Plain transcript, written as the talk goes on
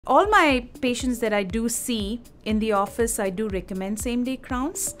All my patients that I do see in the office, I do recommend same-day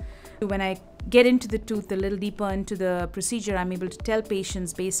crowns. When I get into the tooth a little deeper into the procedure, I'm able to tell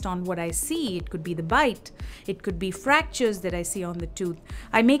patients based on what I see. It could be the bite, it could be fractures that I see on the tooth.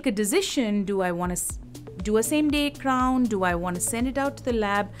 I make a decision, do I want to do a same-day crown? Do I want to send it out to the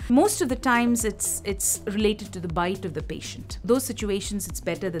lab? Most of the times it's related to the bite of the patient. Those situations, it's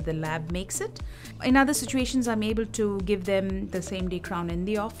better that the lab makes it. In other situations, I'm able to give them the same-day crown in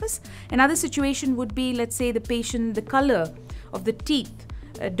the office. Another situation would be, let's say the patient, the color of the teeth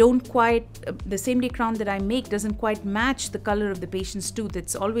the same-day crown that I make doesn't quite match the color of the patient's tooth.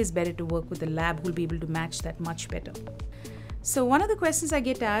 It's always better to work with a lab who will be able to match that much better. So one of the questions I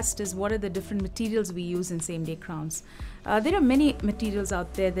get asked is, what are the different materials we use in same-day crowns? There are many materials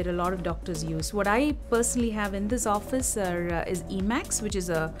out there that a lot of doctors use. What I personally have in this office is Emax, which is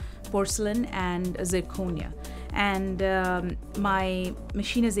a porcelain, and a zirconia. And my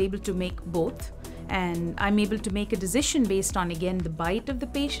machine is able to make both. And I'm able to make a decision based on, again, the bite of the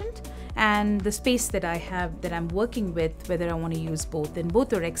patient and the space that I have that I'm working with, whether I want to use both. And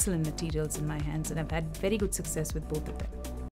both are excellent materials in my hands, and I've had very good success with both of them.